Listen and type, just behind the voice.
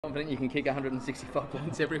Confident you can kick 165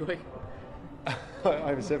 points every week?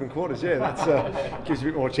 Over 7 quarters, yeah. That gives you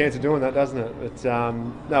a bit more chance of doing that, doesn't it? But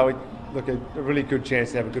no, we look a really good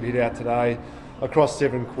chance to have a good hit out today across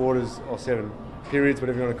 7 quarters or 7 periods,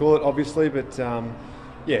 whatever you want to call it, obviously. But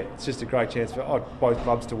yeah, it's just a great chance for both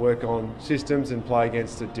clubs to work on systems and play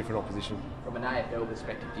against a different opposition. From an AFL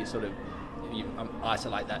perspective, you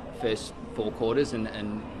isolate that first 4 quarters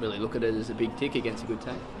and really look at it as a big tick against a good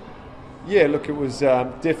team? Yeah, look, it was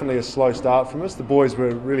definitely a slow start from us. The boys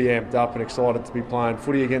were really amped up and excited to be playing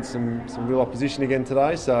footy against some real opposition again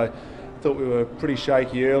today. So I thought we were pretty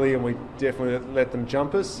shaky early and we definitely let them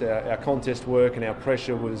jump us. Our contest work and our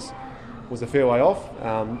pressure was a fair way off.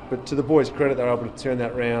 But to the boys' credit, they were able to turn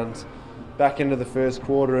that round back into the first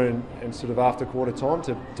quarter and sort of after quarter time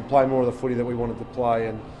to play more of the footy that we wanted to play.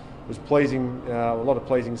 And it was pleasing, a lot of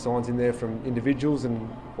pleasing signs in there from individuals and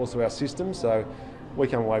also our system. So we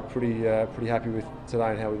came away pretty happy with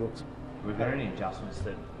today and how we looked. Were there any adjustments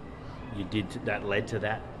that you did that led to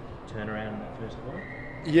that turnaround in that first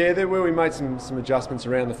quarter? Yeah, there were. We made some adjustments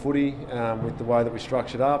around the footy with the way that we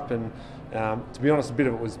structured up, and to be honest, a bit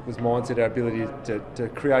of it was mindset, our ability to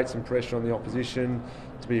create some pressure on the opposition,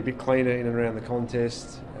 to be a bit cleaner in and around the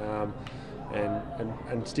contest,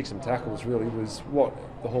 and stick some tackles. Really was what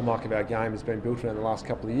the hallmark of our game has been built around the last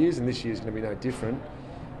couple of years, and this year is going to be no different.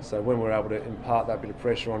 So when we were able to impart that bit of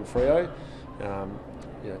pressure on Freo,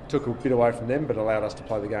 took a bit away from them, but allowed us to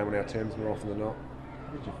play the game on our terms more often than not.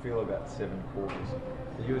 How did you feel about 7 quarters?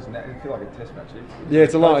 It feel like a test match. Yeah,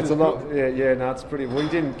 it's a lot. Yeah, no, it's pretty. We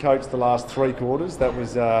didn't coach the last 3 quarters. That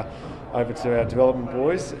was over to our development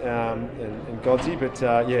boys and Godsey. But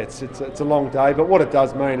yeah, it's a long day. But what it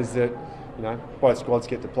does mean is that both squads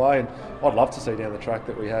get to play, and I'd love to see down the track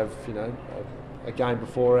that we have a game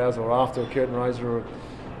before ours or after a curtain raiser or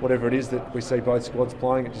whatever it is that we see both squads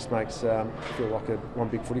playing. It just makes feel like one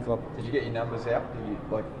big footy club. Did you get your numbers out?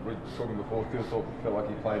 Like we were talking before, Phil felt like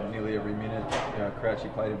he played nearly every minute. Crouchy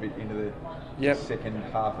played a bit into the second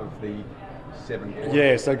half of the 7 quarters.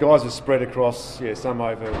 Yeah, so guys were spread across, some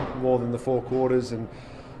over more than the 4 quarters, and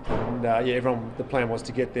everyone. The plan was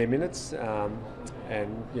to get their minutes,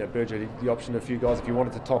 and Berlo had the option of a few guys. If you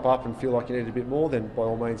wanted to top up and feel like you needed a bit more, then by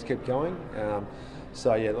all means keep going.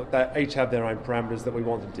 So yeah, look, they each have their own parameters that we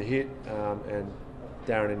want them to hit, and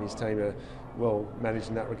Darren and his team are well managed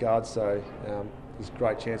in that regard. So there's a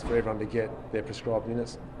great chance for everyone to get their prescribed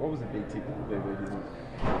minutes. What was the big tick that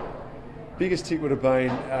the biggest tick would have been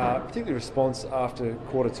particularly response after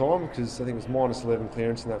quarter time, because I think it was minus 11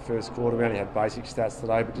 clearance in that first quarter. We only had basic stats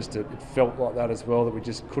today, but just it felt like that as well, that we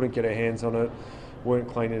just couldn't get our hands on it, weren't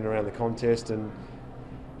clean in and around the contest, and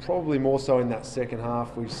probably more so in that second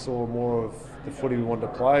half we saw more of the footy we wanted to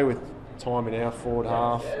play with time in our forward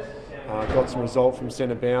half. Got some result from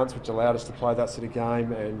centre bounce, which allowed us to play that sort of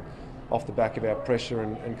game, and off the back of our pressure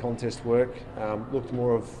and contest work, looked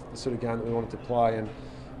more of the sort of game that we wanted to play. And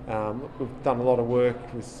we've done a lot of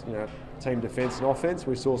work with team defence and offence.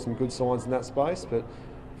 We saw some good signs in that space, but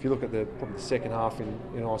if you look at probably the second half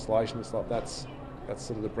in isolation, it's like that's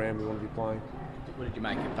sort of the brand we want to be playing. What did you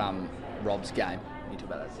make of Rob's game? You talk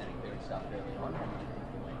about that centre clearance stuff early on.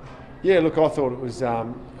 Yeah, look, I thought it was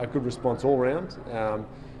a good response all round.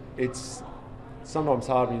 It's sometimes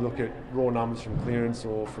hard when you look at raw numbers from clearance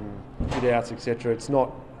or from hit-outs, etc. It's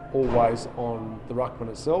not always on the ruckman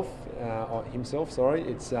himself.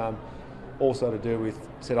 It's also to do with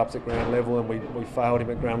set-ups at ground level, and we failed him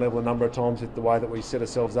at ground level a number of times with the way that we set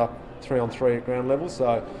ourselves up 3-on-3 at ground level.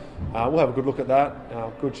 So we'll have a good look at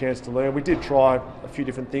that. Good chance to learn. We did try a few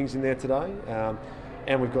different things in there today.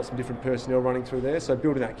 And we've got some different personnel running through there. So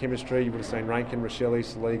building that chemistry, you would have seen Rankin, Rochelle,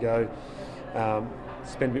 Saligo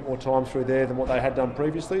spend a bit more time through there than what they had done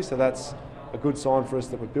previously. So that's a good sign for us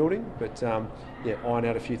that we're building. But iron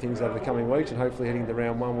out a few things over the coming weeks, and hopefully heading to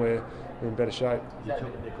round 1 we're in better shape. You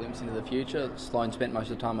took a glimpse into the future. Sloane spent most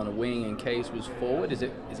of the time on a wing and Keys was forward. Is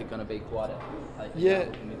it going to be quite a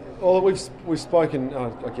well, we've spoken,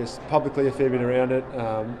 I guess, publicly a fair bit around it,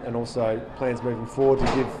 and also plans moving forward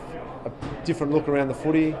to give a different look around the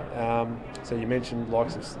footy. So you mentioned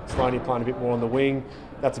likes of Sloane playing a bit more on the wing.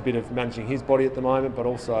 That's a bit of managing his body at the moment, but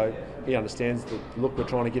also he understands the look we're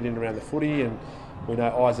trying to get in around the footy, and we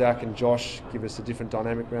know Isaac and Josh give us a different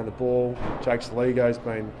dynamic around the ball. Jake Saligo's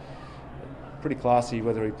been pretty classy,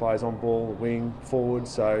 whether he plays on ball, wing, forward,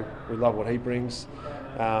 so we love what he brings.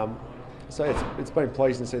 So it's been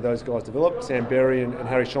pleasing to see those guys develop. Sam Berry and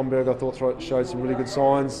Harry Schomburg, I thought, showed some really good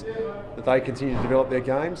signs that they continue to develop their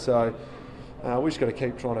game. So we've just got to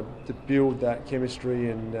keep trying to build that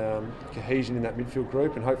chemistry and cohesion in that midfield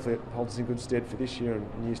group, and hopefully it holds us in good stead for this year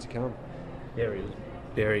and years to come.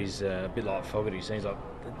 Berry's a bit like Fogarty. Seems like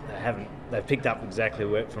they've picked up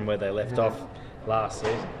exactly from where they left off last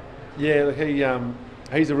season. Yeah, look,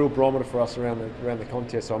 he's a real barometer for us around the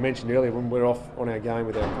contest. So I mentioned earlier, when we're off on our game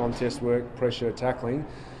with our contest work, pressure, tackling,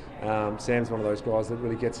 Sam's one of those guys that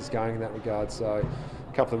really gets us going in that regard. So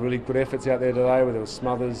a couple of really good efforts out there today where there was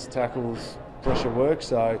smothers, tackles, pressure work.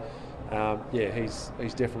 So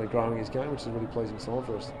he's definitely growing his game, which is a really pleasing sign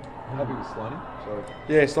for us. How big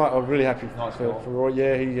is Sloaney? I'm really happy for Roy.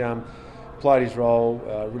 Yeah, he played his role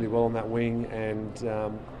really well on that wing and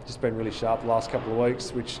just been really sharp the last couple of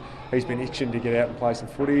weeks, which he's been itching to get out and play some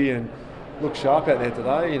footy and look sharp out there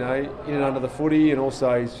today, in and under the footy, and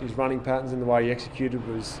also his running patterns and the way he executed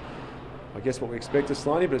was, I guess, what we expect of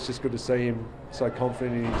Sloaney, but it's just good to see him so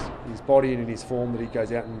confident in his body and in his form that he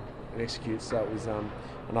goes out and executes. So it was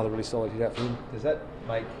another really solid hit out for him. Does that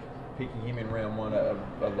make picking him in round one a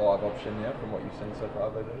live option now from what you've seen so far,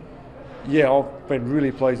 BD? Yeah, I've been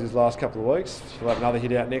really pleased his last couple of weeks. We'll have another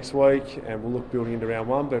hit out next week and we'll look building into round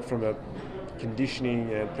one, but from a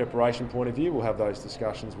conditioning and preparation point of view, we'll have those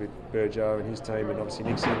discussions with Berlo and his team and obviously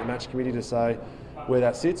Nixie and the match committee to say where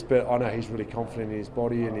that sits, but I know he's really confident in his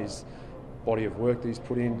body and his body of work that he's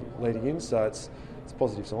put in leading in, so it's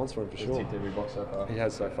positive signs for him for sure. He's hit every box so far. He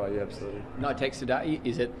has so far, yeah, absolutely. No text today.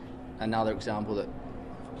 Is it another example that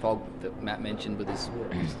Fog that Matt mentioned with his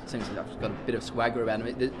seems to have got a bit of swagger about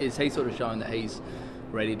him? Is he sort of showing that he's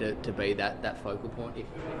ready to be that focal point?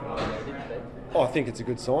 I think it's a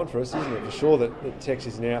good sign for us, isn't it? For sure that Tex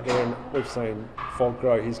isn't out there, and we've seen Fog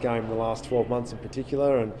grow his game in the last 12 months in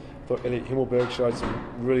particular, and I thought Elliot Himmelberg showed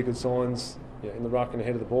some really good signs in the ruck and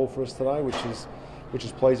ahead of the ball for us today, which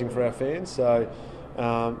is pleasing for our fans. So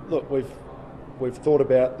look, we've thought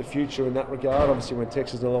about the future in that regard. Obviously, when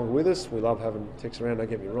Tex is no longer with us, we love having Tex around, don't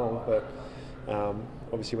get me wrong, but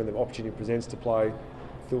obviously when the opportunity presents to play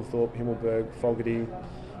Phil Thorpe, Himmelberg, Fogarty,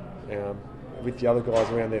 with the other guys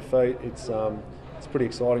around their feet, it's pretty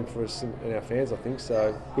exciting for us and our fans, I think,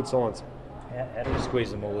 so good signs. How do you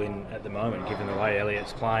squeeze them all in at the moment, given the way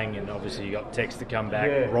Elliot's playing, and obviously you got Tex to come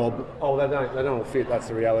back, Rob? Oh, they don't all fit. That's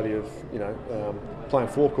the reality of playing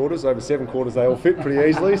 4 quarters. Over 7 quarters, they all fit pretty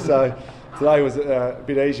easily. So today was a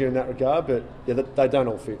bit easier in that regard, but they don't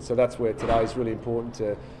all fit. So that's where today is really important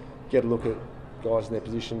to get a look at guys in their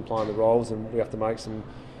position playing the roles, and we have to make some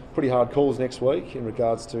pretty hard calls next week in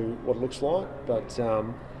regards to what it looks like. But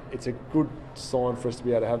it's a good sign for us to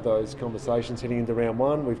be able to have those conversations heading into round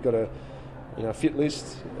one. We've got a fit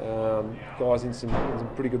list, guys in some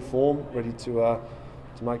pretty good form, ready to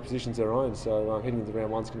make positions their own. So heading into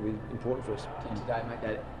round one is going to be important for us. Did today make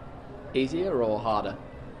that easier or harder?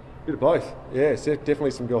 A bit of both. Yeah,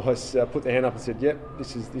 definitely some guys put their hand up and said, "Yep,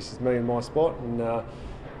 this is me in my spot,"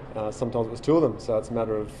 and sometimes it was 2 of them. So it's a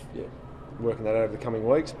matter of working that out over the coming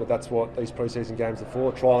weeks. But that's what these pre-season games are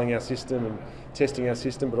for: trialling our system and testing our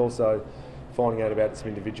system, but also finding out about some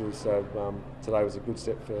individuals. So today was a good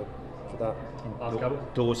step for that.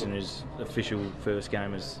 Dawson is official first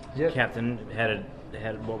game as captain.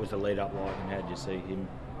 What was the lead up like, and how did you see him?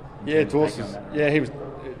 Yeah, Dawson. Yeah, he was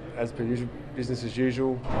as per usual, business as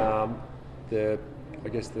usual. I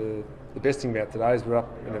guess the best thing about today is we're up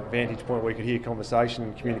in a vantage point where you could hear conversation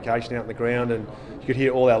and communication out on the ground, and you could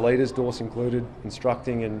hear all our leaders, Dawson included,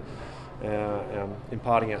 instructing and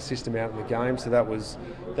imparting our system out in the game. So that was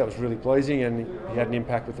really pleasing, and he had an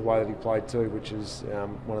impact with the way that he played too, which is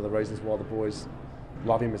one of the reasons why the boys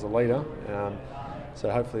love him as a leader. So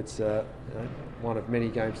hopefully it's one of many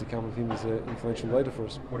games to come with him as an influential leader for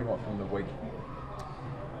us. What do you want from the week?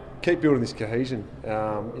 Keep building this cohesion.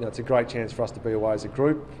 It's a great chance for us to be away as a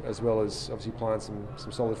group, as well as obviously playing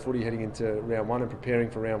some solid footy heading into round one and preparing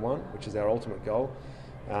for round one, which is our ultimate goal.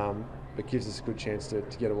 But gives us a good chance to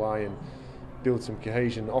get away and build some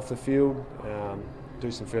cohesion off the field,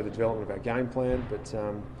 do some further development of our game plan, but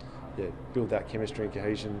build that chemistry and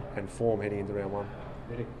cohesion and form heading into round one.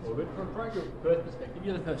 From a Perth perspective,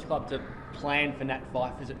 you're the first club to plan for Nat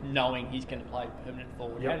Fyfe, is it knowing he's going to play permanent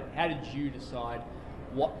forward? Yep. How did you decide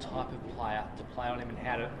what type of player to play on him and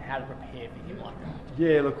how to prepare for him like that?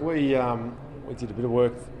 Yeah, look, we did a bit of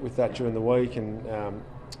work with that during the week, and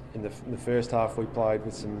in the first half we played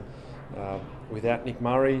with some without Nick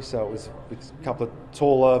Murray, so it was a couple of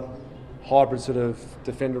taller hybrid sort of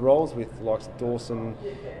defender roles with the likes of Dawson,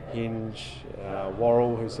 Hinge,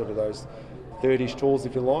 Worrell, who's sort of those third-ish tools,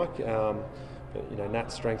 if you like. But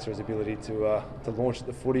Nat's strengths are his ability to launch at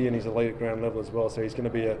the footy, and he's elite at ground level as well. So he's going to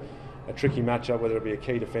be a tricky matchup, whether it be a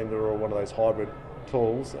key defender or one of those hybrid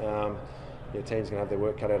tools. Teams going to have their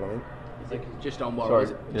work cut out, I think. Just on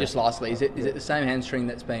Warren, just lastly, is it the same hamstring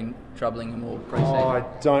that's been troubling him all pre-season?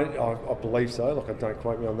 I believe so. Look, I don't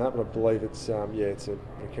quote me on that, but I believe it's it's a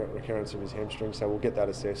recurrence of his hamstring. So we'll get that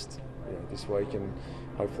assessed this week, and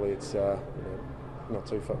hopefully it's not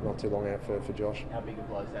too long out for Josh. How big a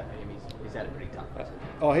blow is that for him? He's had it pretty tough.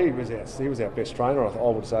 He was our best trainer, I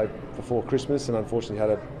would say, before Christmas, and unfortunately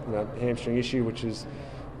had a hamstring issue, which is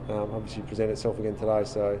obviously presented itself again today.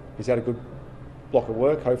 So he's had a good block of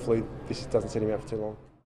work. Hopefully this doesn't set him out for too long.